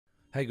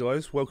Hey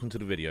guys, welcome to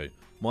the video.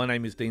 My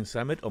name is Dean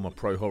Samad, I'm a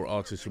pro horror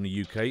artist from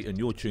the UK and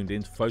you're tuned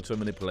in to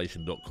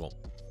photomanipulation.com.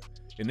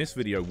 In this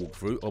video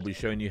walkthrough, I'll be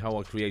showing you how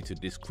I created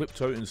this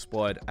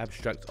crypto-inspired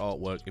abstract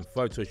artwork in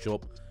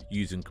Photoshop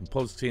using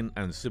compositing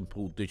and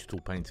simple digital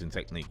painting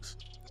techniques.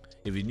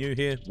 If you're new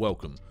here,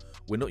 welcome.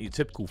 We're not your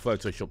typical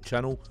Photoshop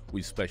channel,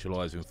 we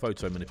specialise in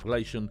photo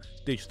manipulation,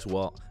 digital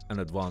art and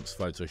advanced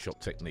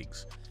Photoshop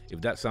techniques. If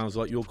that sounds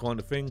like your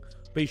kind of thing,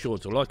 be sure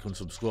to like and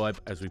subscribe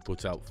as we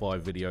put out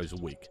 5 videos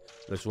a week.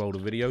 Let's roll the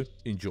video,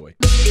 enjoy.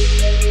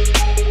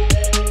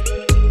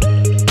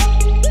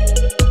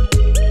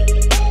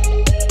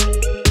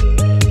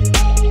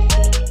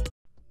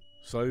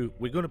 So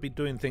we're going to be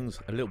doing things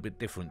a little bit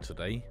different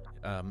today.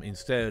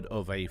 Instead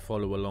of a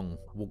follow along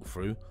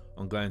walkthrough,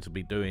 I'm going to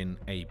be doing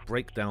a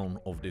breakdown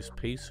of this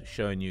piece,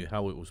 showing you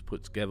how it was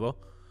put together,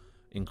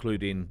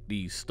 including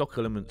the stock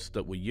elements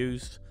that were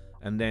used,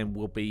 and then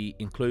we'll be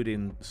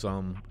including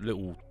some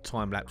little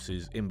time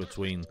lapses in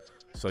between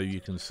so you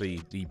can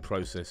see the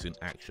process in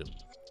action.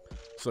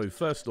 So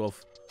first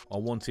off, I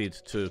wanted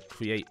to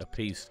create a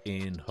piece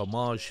in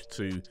homage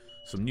to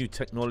some new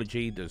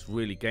technology that's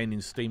really gaining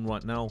steam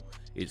right now.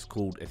 It's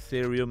called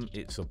Ethereum.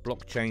 It's a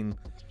blockchain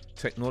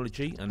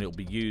technology and it'll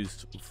be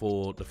used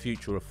for the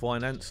future of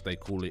finance. They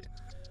call it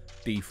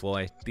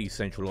DeFi,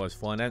 decentralized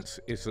finance.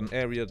 It's an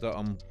area that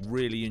I'm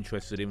really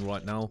interested in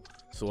right now,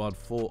 so I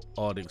thought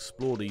I'd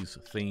explore these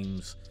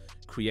themes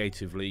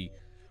creatively,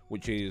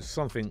 which is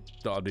something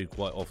that I do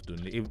quite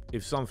often.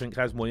 If something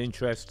has my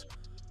interest,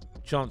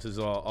 chances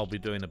are I'll be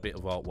doing a bit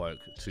of artwork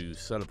to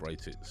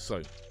celebrate it.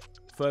 So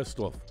first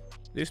off,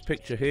 this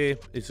picture here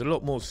is a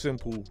lot more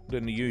simple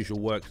than the usual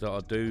work that I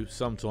do.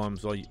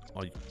 Sometimes I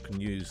can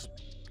use,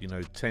 you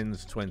know,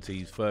 10s,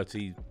 20s,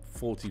 30,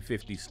 40,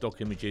 50 stock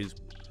images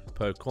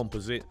per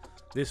composite.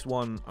 This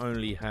one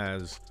only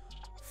has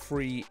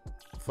 3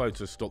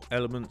 photo stock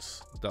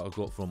elements that I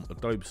got from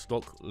Adobe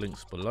Stock,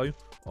 links below.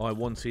 I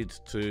wanted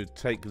to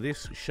take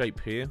this shape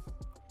here,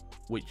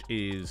 which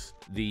is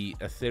the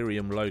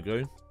Ethereum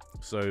logo,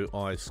 so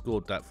I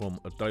scored that from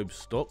Adobe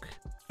Stock,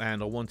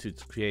 and I wanted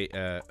to create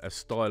a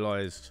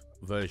stylized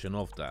version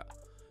of that.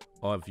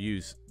 I've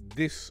used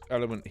this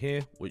element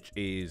here, which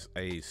is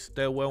a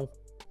stairwell,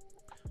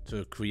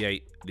 to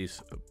create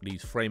these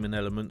framing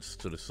elements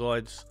to the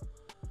sides,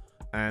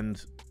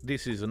 and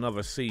this is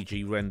another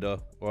CG render.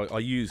 I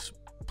use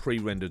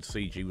pre-rendered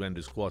CG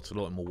renders quite a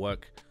lot in my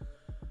work,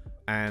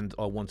 and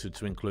I wanted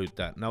to include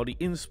that. Now the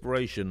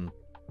inspiration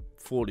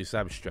for this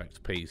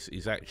abstract piece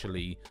is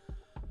actually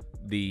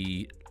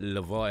the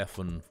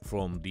Leviathan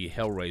from the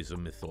Hellraiser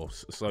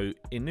mythos. So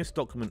in this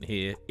document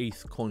here,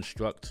 ETH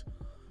Construct,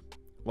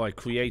 I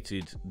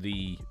created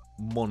the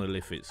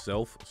monolith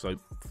itself. So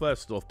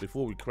first off,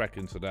 before we crack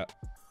into that,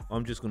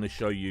 I'm just going to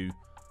show you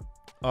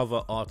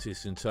other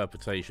artists'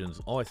 interpretations.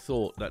 I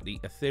thought that the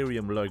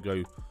Ethereum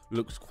logo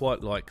looks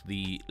quite like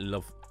the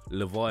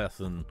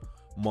Leviathan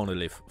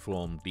monolith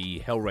from the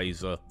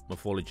Hellraiser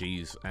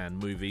mythologies and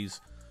movies,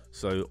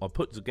 so I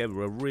put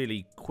together a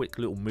really quick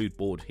little mood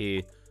board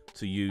here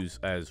to use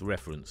as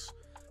reference.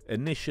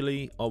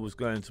 Initially I was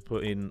going to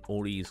put in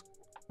all these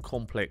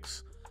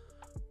complex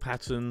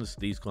patterns,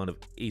 these kind of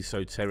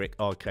esoteric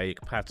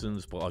archaic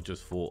patterns, but I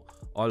just thought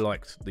I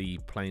liked the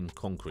plain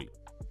concrete.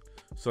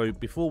 So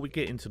before we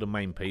get into the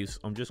main piece,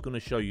 I'm just going to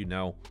show you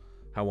now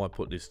how I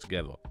put this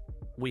together.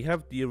 We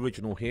have the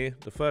original here.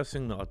 The first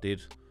thing that I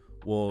did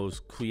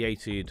was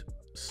created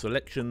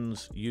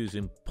selections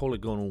using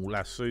polygonal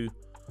lasso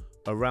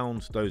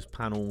around those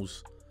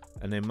panels,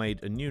 and then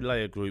made a new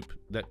layer group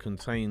that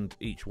contained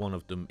each one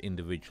of them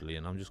individually,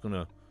 and I'm just going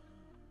to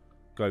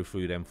go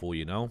through them for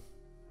you now.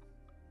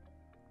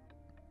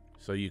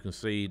 So you can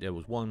see there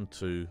was 1,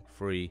 2,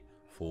 3,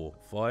 4,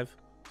 5,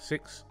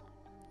 6,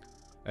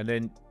 and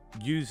then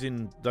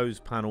using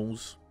those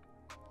panels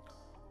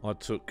I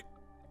took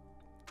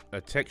a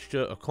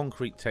texture, a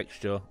concrete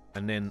texture,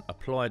 and then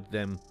applied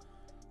them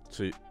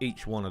to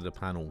each one of the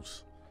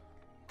panels.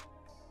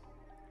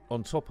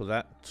 On top of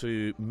that,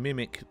 to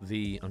mimic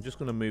the, I'm just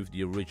going to move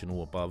the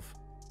original above,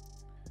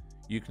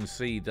 you can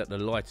see that the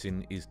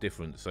lighting is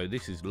different. So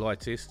this is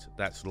lightest,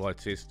 that's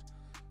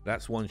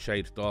one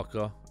shade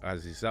darker,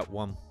 as is that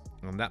one,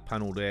 and that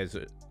panel there is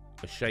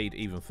a shade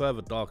even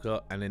further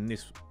darker, and then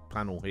this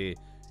panel here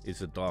is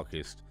the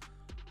darkest.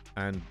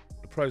 And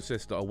the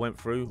process that I went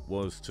through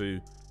was to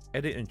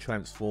edit and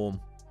transform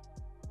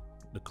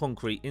the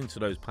concrete into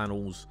those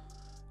panels,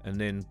 and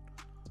then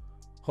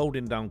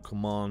holding down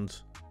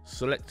Command,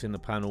 selecting the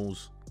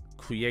panels,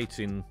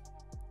 creating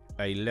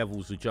a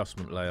levels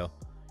adjustment layer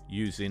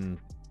using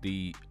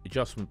the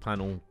adjustment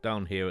panel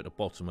down here at the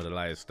bottom of the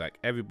layer stack.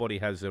 Everybody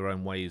has their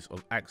own ways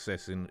of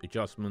accessing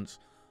adjustments.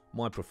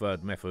 My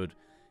preferred method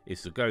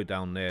is to go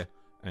down there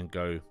and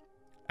go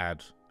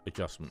add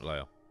adjustment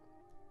layer.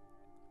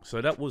 So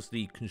that was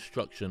the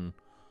construction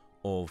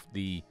of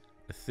the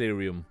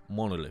Ethereum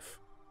monolith.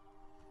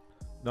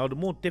 Now the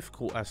more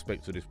difficult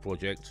aspect of this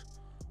project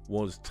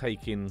was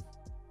taking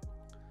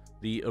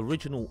the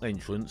original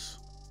entrance,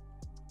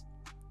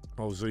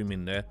 I'll zoom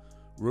in there,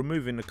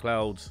 Removing the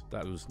clouds,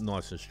 that was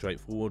nice and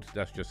straightforward.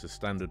 That's just a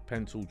standard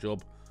pencil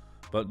job.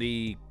 But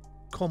the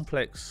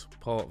complex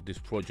part of this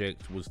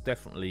project was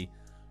definitely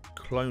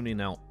cloning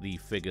out the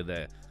figure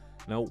there.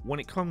 Now, when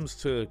it comes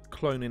to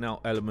cloning out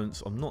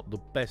elements, I'm not the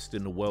best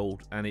in the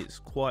world, and it's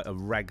quite a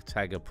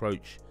ragtag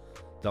approach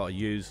that I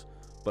use.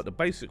 But the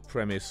basic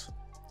premise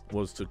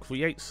was to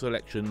create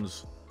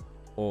selections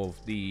of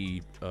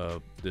the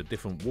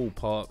different wall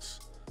parts,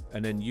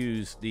 and then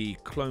use the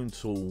clone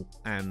tool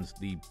and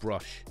the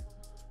brush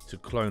to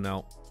clone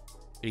out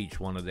each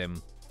one of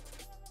them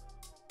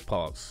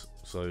parts.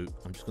 So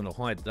I'm just going to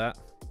hide that,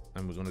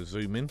 and we're going to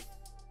zoom in,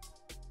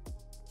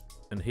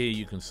 and here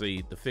you can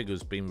see the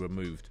figure's been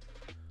removed.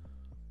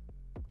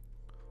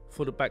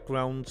 For the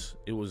background,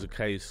 it was a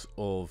case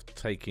of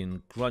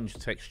taking grunge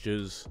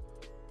textures.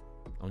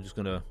 I'm just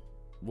going to,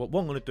 what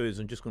I'm going to do is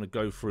I'm just going to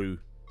go through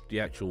the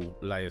actual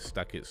layer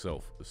stack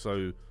itself.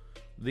 So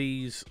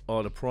these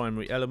are the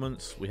primary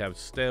elements. We have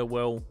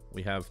stairwell,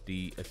 we have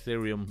the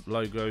Ethereum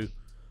logo,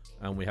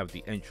 and we have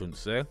the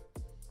entrance there.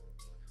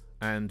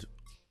 And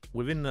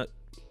within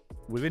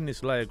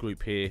this layer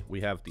group here,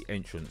 we have the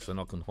entrance, and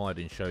I can hide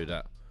and show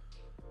that.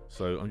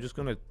 So I'm just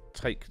going to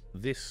take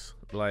this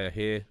layer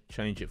here,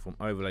 change it from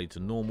overlay to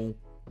normal,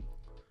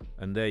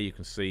 and there you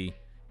can see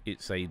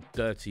it's a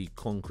dirty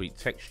concrete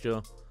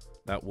texture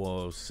that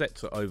was set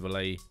to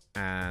overlay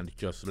and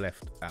just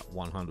left at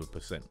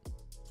 100%.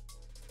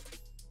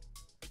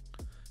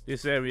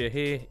 This area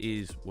here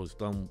was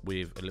done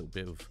with a little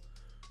bit of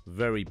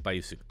very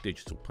basic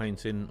digital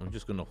painting. I'm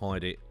just going to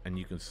hide it, and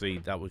you can see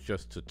that was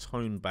just to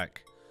tone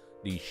back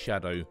the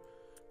shadow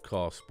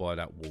cast by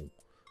that wall.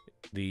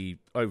 The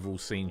overall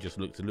scene just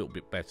looked a little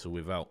bit better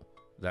without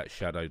that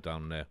shadow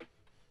down there.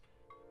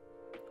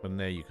 And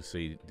there you can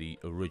see the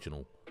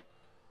original.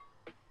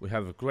 We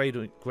have a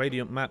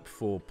gradient map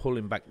for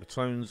pulling back the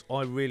tones.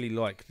 I really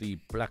like the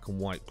black and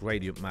white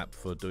gradient map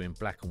for doing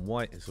black and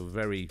white. It's a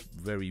very,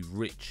 very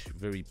rich,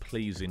 very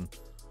pleasing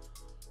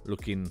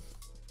looking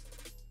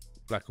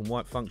black and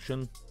white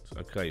function.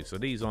 Okay, so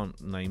these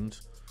aren't named,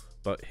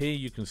 but here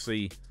you can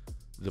see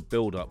the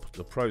build up,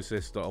 the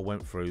process that I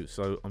went through.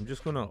 So I'm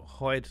just going to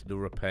hide the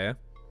repair,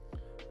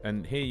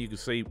 and here you can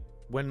see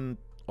when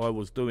I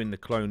was doing the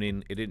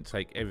cloning, it didn't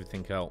take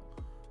everything out,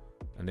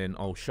 and then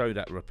I'll show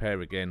that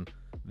repair again.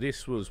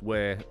 This was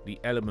where the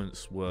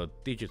elements were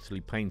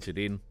digitally painted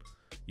in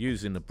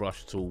using the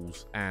brush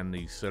tools and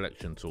the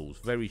selection tools.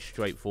 Very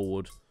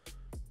straightforward.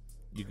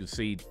 You can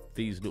see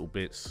these little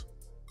bits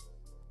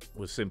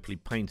were simply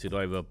painted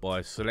over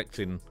by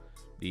selecting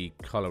the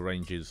color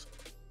ranges.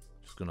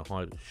 Just going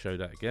to show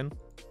that again.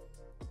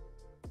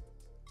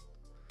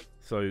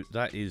 So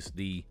that is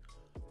the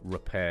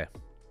repair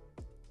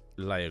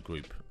layer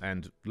group,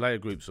 and layer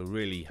groups are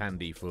really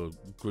handy for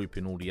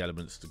grouping all the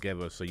elements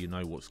together so you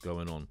know what's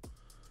going on.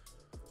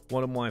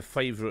 One of my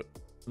favorite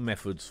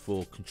methods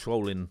for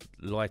controlling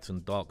light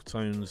and dark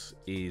tones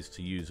is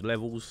to use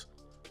levels.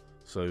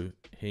 So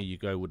here you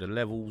go with the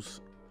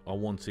levels. I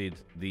wanted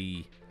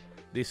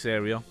this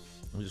area.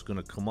 I'm just going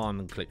to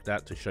command and click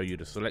that to show you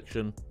the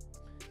selection.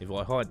 If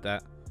I hide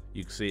that,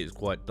 you can see it's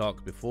quite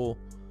dark before.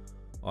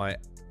 I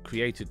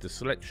created the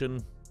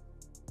selection,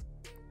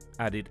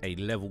 added a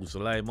levels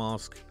layer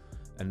mask,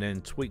 and then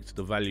tweaked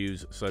the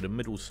values so the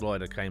middle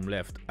slider came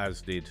left,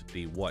 as did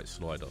the white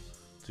slider,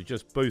 to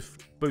just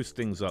boost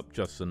things up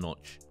just a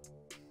notch.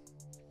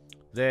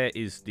 There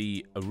is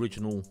the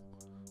original.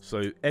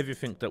 So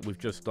everything that we've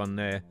just done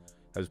there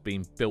has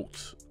been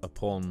built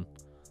upon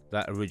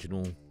that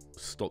original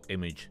stock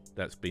image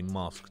that's been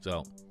masked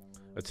out.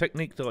 A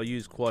technique that I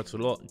use quite a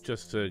lot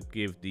just to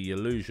give the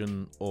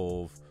illusion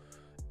of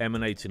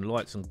emanating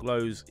lights and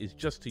glows is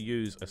just to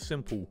use a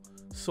simple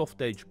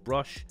soft edge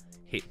brush,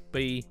 hit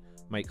B,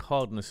 make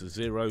hardness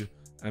 0,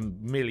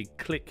 and merely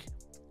click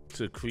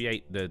to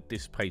create the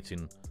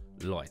dissipating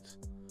light.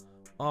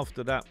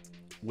 After that,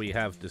 we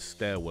have the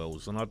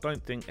stairwells, and I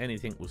don't think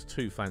anything was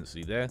too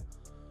fancy there.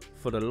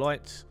 For the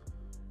light,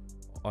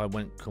 I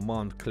went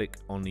command click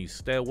on these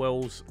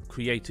stairwells,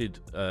 created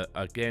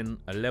again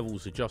a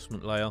levels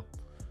adjustment layer,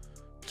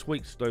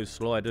 tweaked those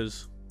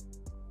sliders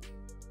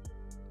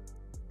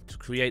to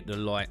create the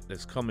light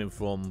that's coming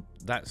from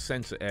that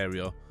center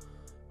area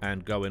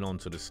and going on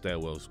to the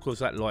stairwells. Because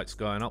that light's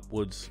going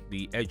upwards,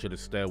 the edge of the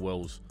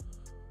stairwells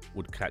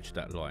would catch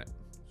that light.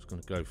 Just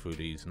going to go through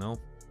these now.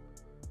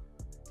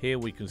 Here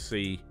we can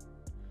see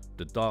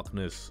the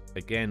darkness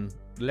again,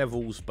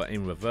 levels but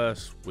in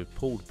reverse. We've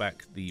pulled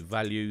back the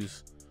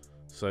values,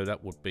 so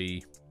that would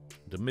be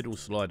the middle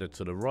slider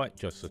to the right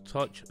just a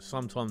touch.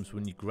 Sometimes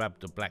when you grab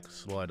the black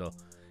slider,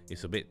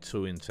 it's a bit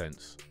too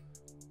intense.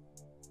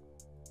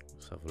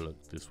 Let's have a look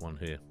at this one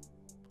here.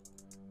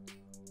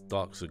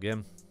 Darks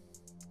again.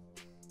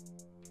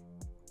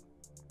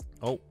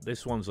 Oh,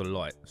 this one's a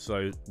light.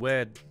 So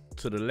where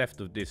to the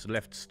left of this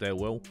left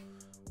stairwell,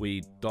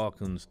 we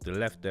darkened the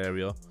left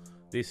area.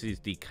 This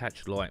is the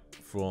catch light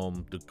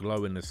from the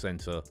glow in the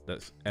center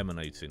that's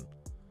emanating.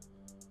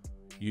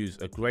 Use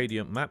a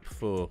gradient map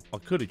for, I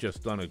could have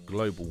just done a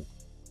global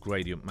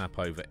gradient map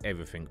over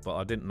everything, but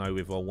I didn't know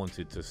if I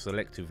wanted to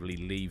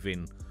selectively leave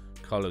in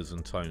colors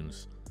and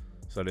tones.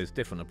 So there's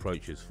different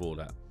approaches for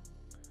that.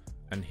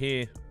 And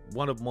here,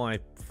 one of my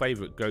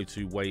favorite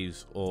go-to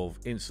ways of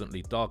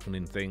instantly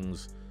darkening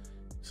things.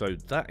 So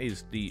that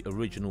is the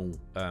original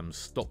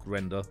stock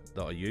render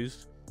that I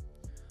used.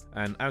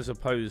 And as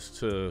opposed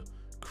to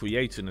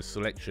creating a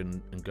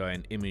selection and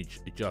going image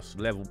adjust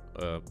level,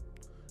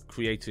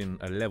 creating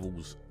a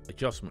levels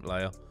adjustment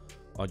layer,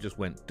 I just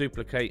went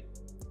duplicate,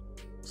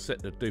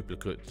 set the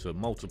duplicate to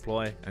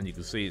multiply, and you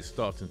can see it's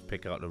starting to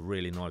pick out the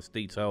really nice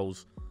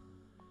details.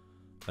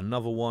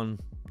 Another one,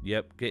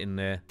 yep, getting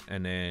there,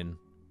 and then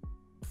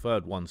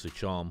third one's a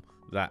charm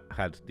that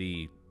had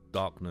the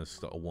darkness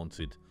that I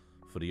wanted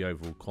for the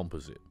overall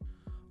composite.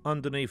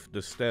 Underneath the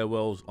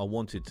stairwells, I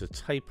wanted to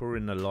taper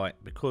in the light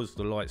because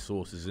the light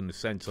source is in the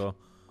center.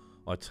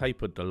 I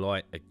tapered the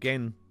light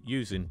again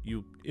using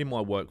in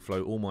my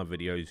workflow, all my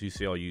videos, you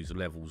see I use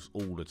levels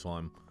all the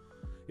time.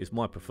 It's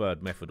my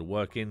preferred method of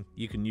working.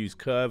 You can use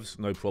curves,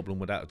 no problem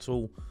with that at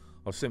all.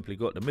 I've simply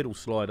got the middle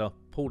slider,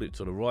 pulled it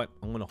to the right.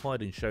 I'm going to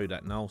hide and show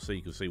that now so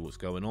you can see what's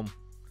going on.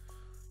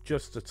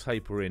 Just to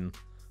taper in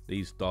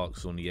these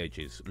darks on the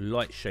edges.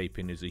 Light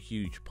shaping is a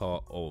huge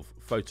part of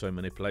photo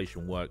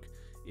manipulation work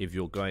if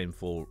you're going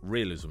for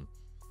realism.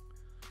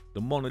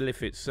 The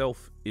monolith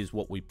itself is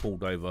what we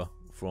pulled over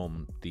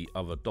from the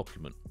other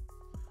document.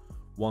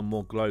 One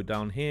more glow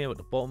down here at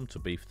the bottom to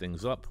beef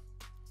things up.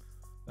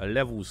 A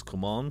levels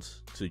command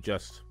to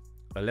just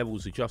a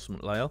levels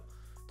adjustment layer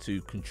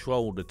to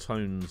control the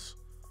tones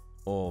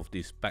of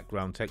this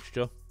background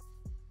texture.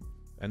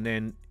 And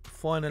then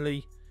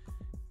finally,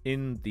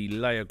 in the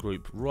layer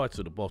group right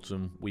at the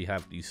bottom, we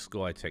have these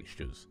sky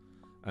textures.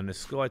 And the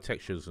sky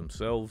textures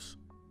themselves,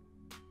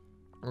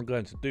 I'm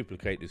going to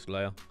duplicate this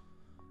layer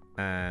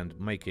and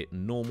make it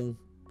normal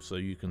so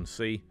you can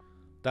see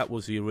that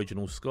was the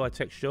original sky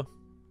texture.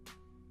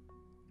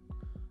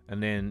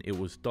 And then it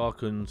was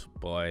darkened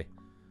by,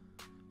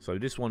 so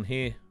this one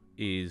here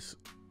is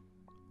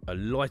a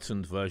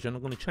lightened version.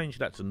 I'm going to change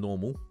that to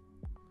normal.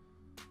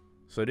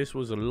 So this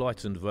was a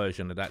lightened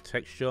version of that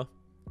texture.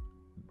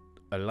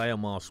 A layer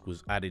mask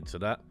was added to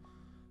that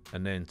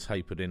and then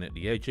tapered in at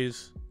the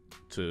edges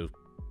to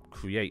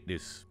create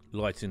this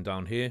lighting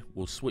down here.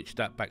 We'll switch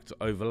that back to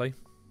overlay,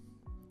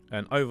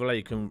 and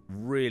overlay can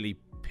really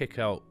pick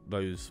out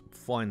those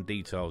fine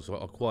details.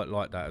 I quite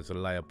like that as a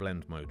layer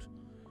blend mode.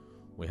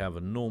 We have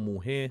a normal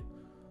here.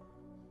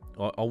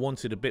 I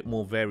wanted a bit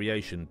more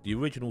variation. The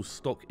original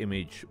stock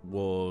image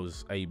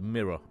was a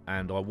mirror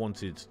and I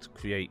wanted to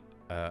create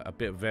a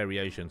bit of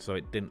variation so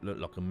it didn't look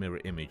like a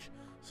mirror image.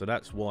 So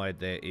that's why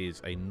there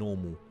is a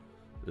normal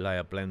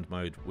layer blend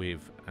mode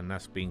with, and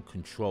that's being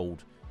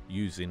controlled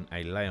using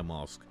a layer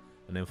mask.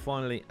 And then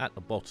finally at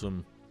the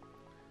bottom,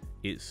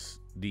 it's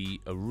the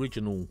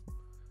original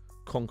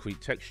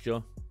concrete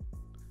texture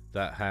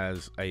that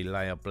has a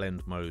layer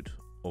blend mode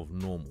of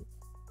normal.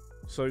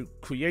 So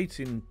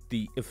creating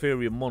the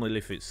Ethereum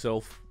Monolith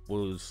itself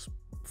was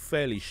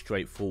fairly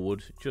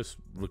straightforward, just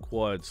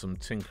required some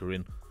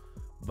tinkering.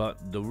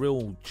 But the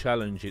real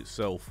challenge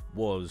itself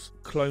was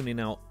cloning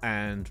out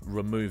and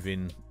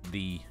removing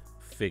the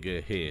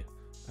figure here.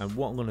 And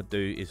what I'm going to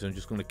do is I'm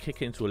just going to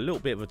kick into a little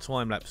bit of a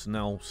time lapse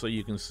now so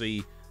you can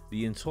see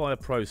the entire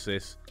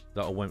process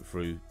that I went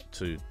through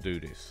to do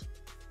this.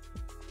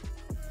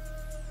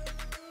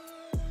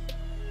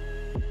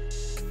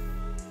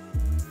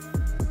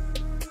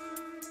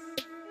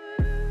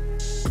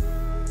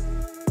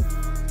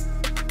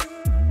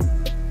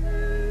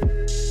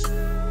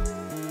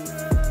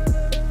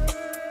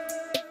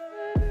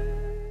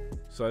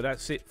 So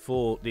that's it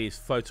for this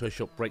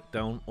Photoshop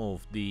breakdown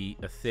of the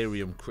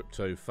Ethereum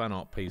crypto fan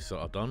art piece that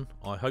I've done.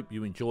 I hope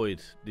you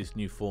enjoyed this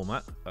new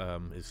format.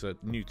 It's a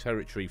new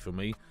territory for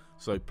me,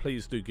 so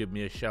please do give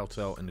me a shout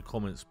out in the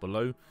comments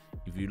below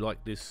if you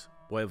like this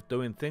way of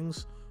doing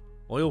things.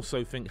 I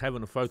also think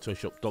having a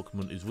Photoshop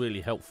document is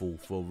really helpful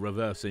for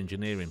reverse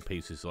engineering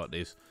pieces like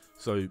this,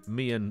 so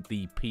me and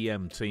the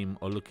PM team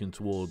are looking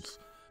towards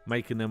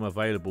making them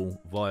available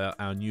via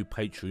our new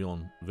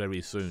Patreon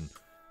very soon.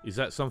 Is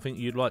that something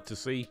you'd like to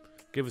see?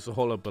 Give us a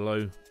holler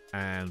below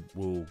and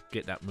we'll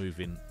get that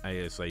moving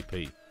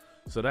ASAP.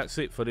 So that's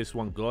it for this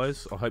one,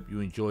 guys. I hope you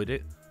enjoyed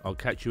it. I'll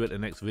catch you at the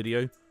next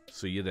video.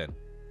 See you then.